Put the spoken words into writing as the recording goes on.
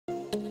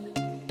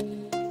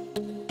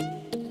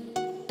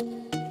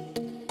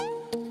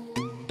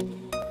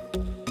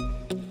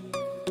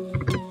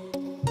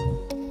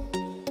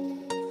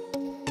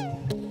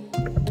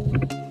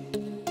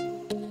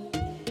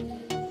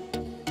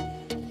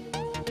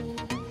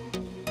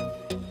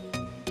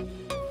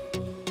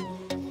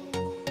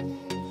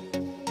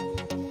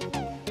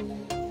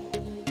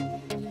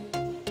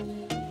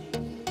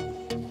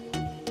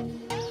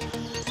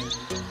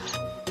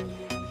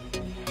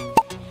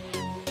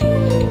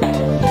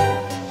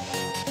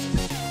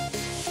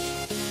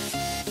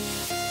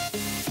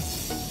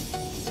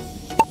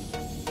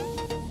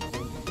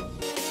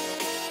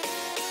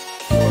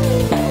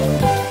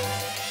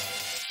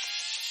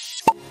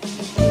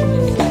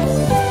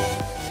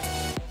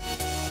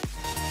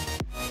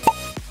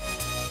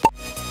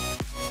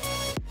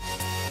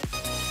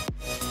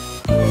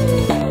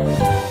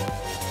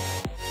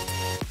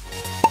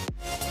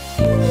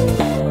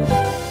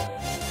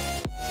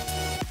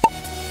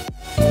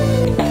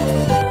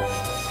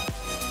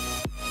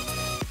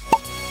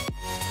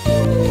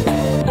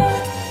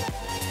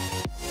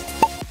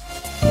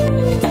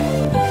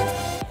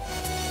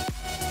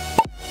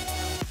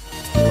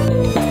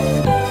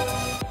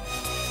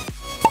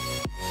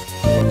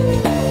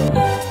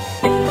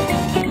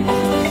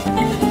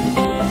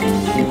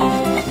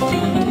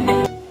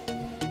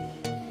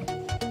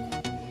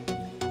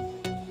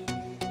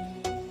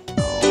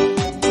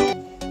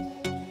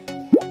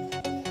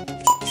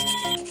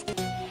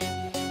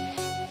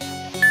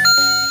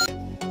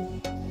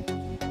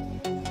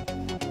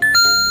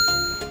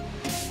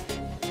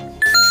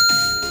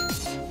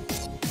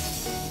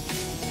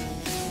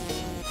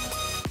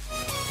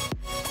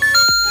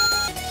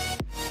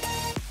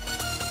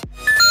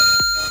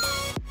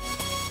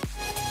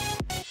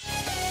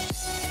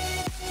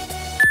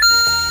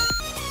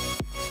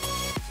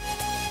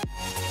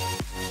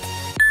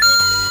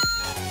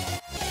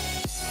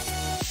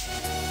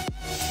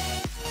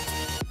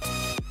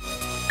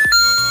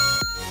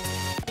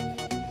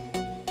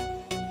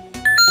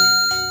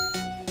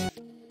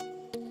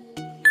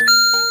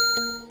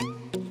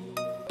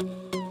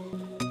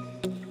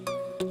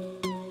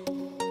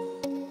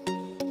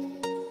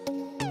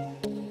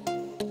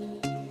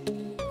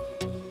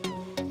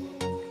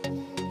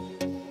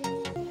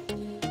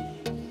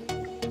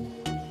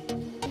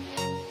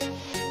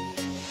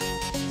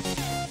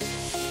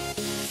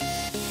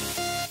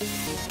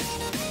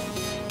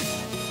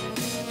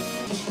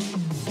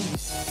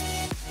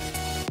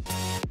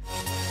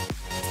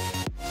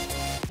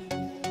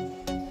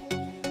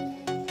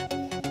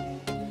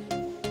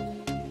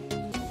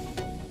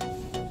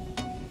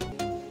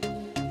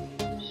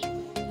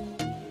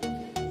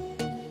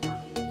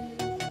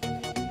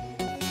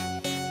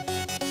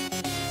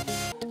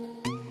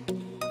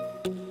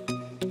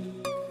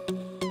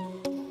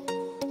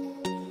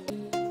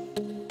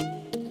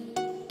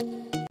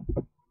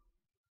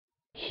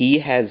He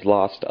has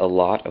lost a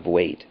lot of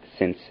weight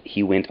since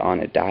he went on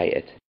a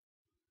diet.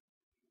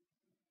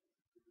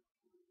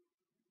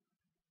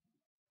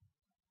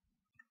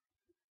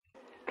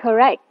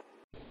 Correct.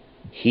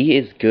 He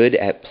is good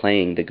at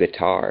playing the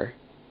guitar.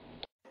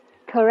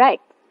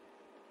 Correct.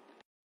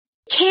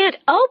 Can't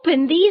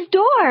open these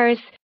doors.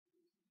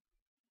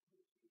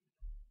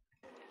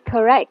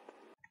 Correct.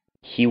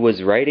 He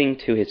was writing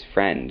to his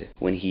friend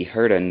when he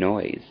heard a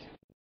noise.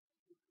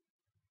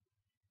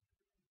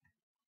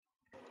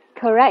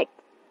 Correct.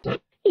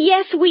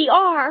 Yes, we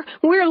are.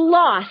 We're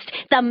lost.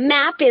 The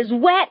map is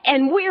wet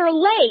and we're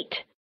late.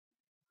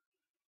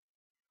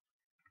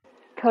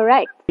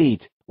 Correct.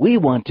 Wait, we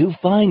want to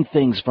find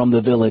things from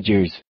the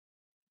villagers.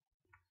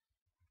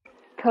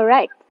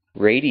 Correct.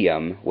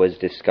 Radium was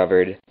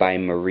discovered by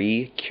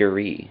Marie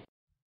Curie.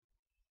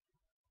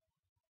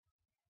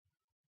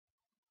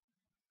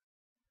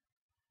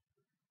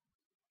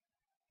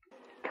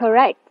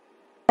 Correct.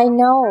 I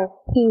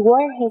know. He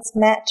won his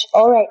match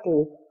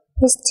already.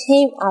 His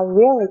team are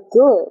really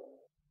good.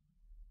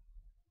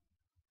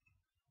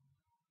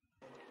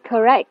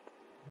 Correct.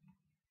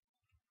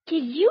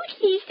 Did you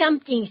see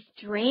something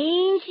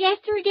strange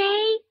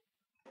yesterday?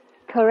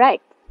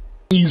 Correct.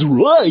 He's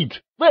right.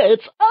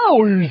 That's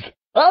ours.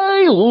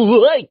 I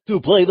like to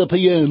play the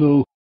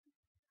piano.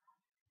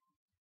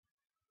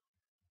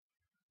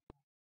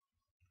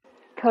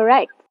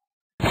 Correct.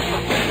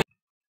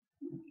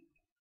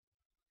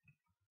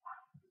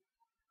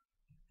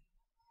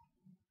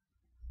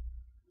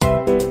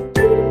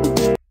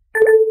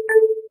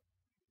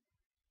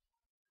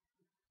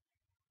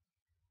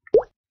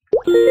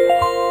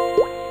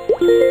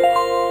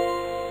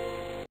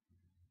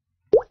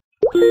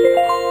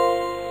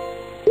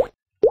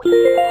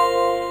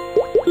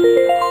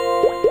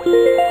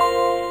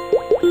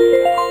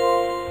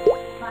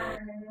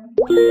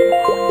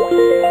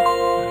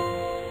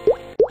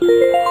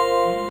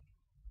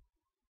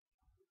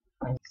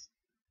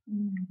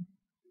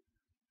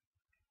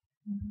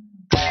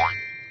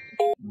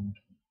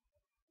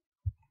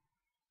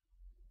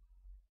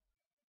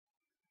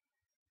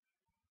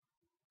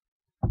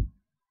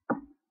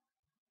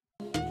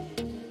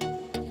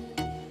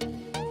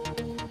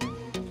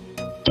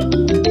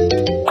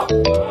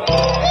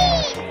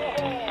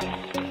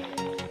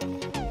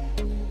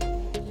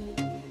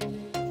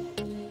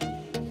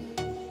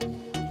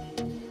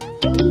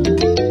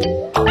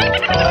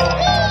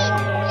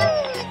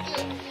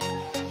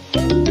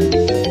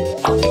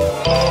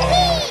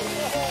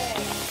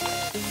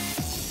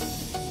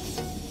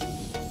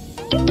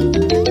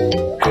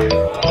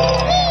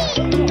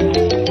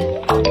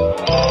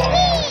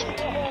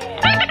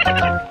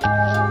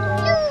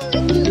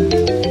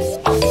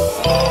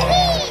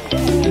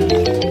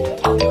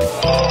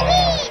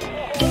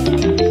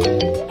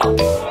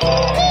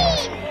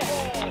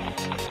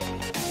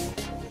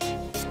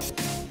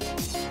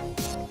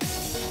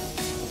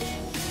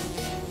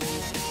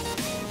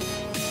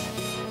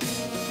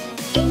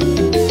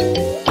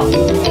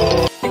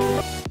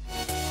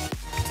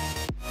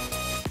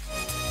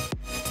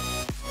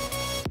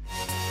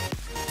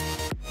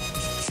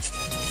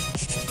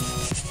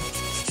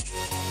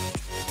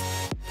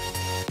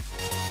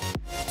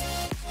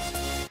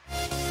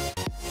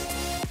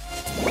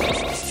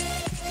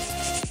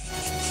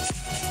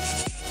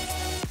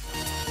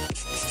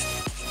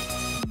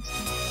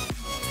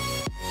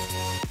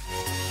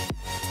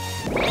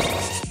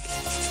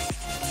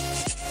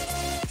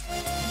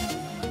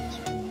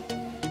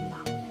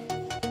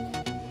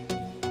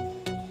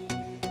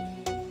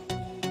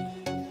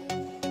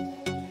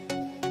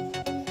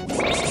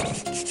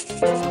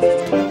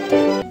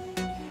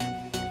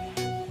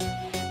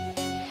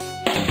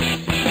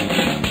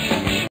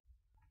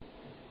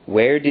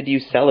 Where did you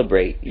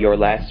celebrate your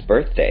last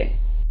birthday?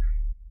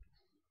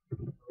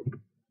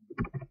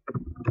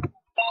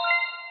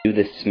 Do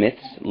the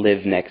Smiths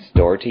live next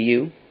door to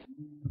you?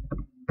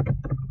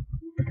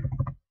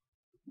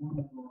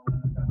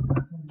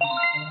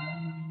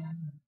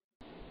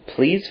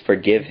 Please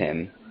forgive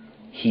him.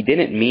 He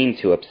didn't mean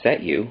to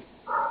upset you.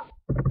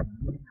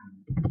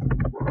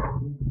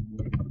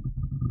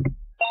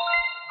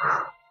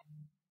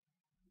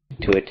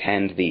 To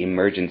attend the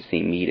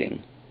emergency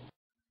meeting.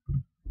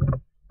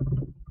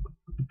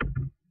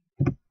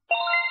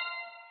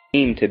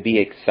 He seemed to be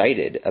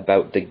excited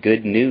about the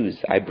good news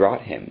I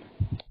brought him.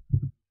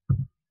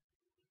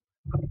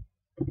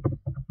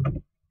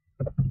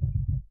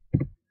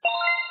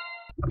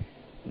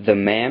 The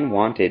man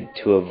wanted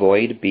to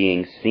avoid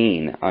being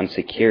seen on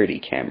security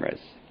cameras.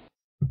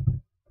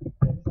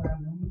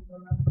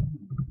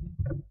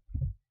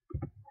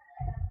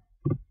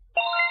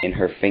 In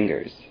her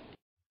fingers.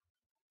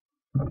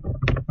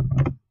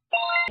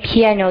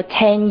 Piano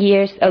 10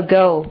 years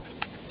ago.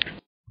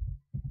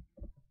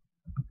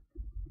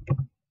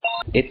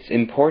 It's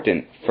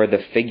important for the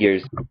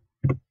figures,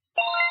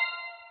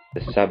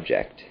 the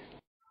subject.